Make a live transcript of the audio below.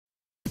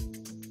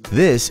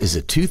This is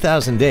a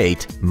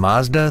 2008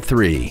 Mazda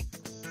 3.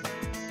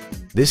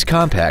 This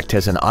compact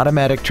has an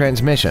automatic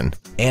transmission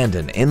and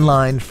an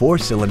inline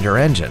 4-cylinder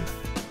engine.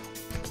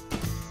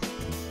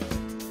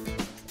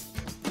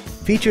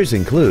 Features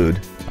include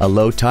a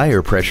low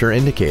tire pressure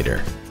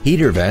indicator,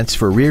 heater vents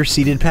for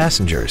rear-seated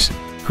passengers,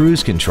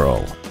 cruise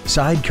control,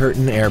 side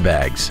curtain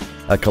airbags,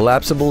 a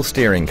collapsible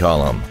steering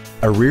column,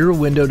 a rear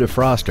window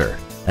defroster,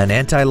 an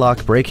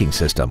anti-lock braking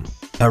system,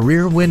 a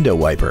rear window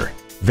wiper,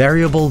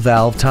 variable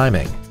valve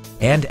timing,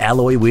 and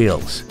alloy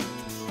wheels.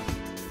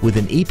 With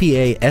an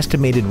EPA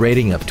estimated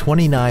rating of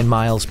 29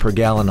 miles per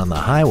gallon on the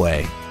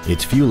highway,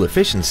 its fuel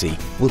efficiency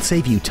will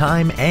save you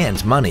time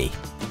and money.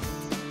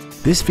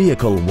 This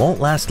vehicle won't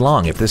last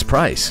long at this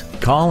price.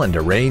 Call and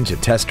arrange a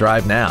test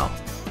drive now.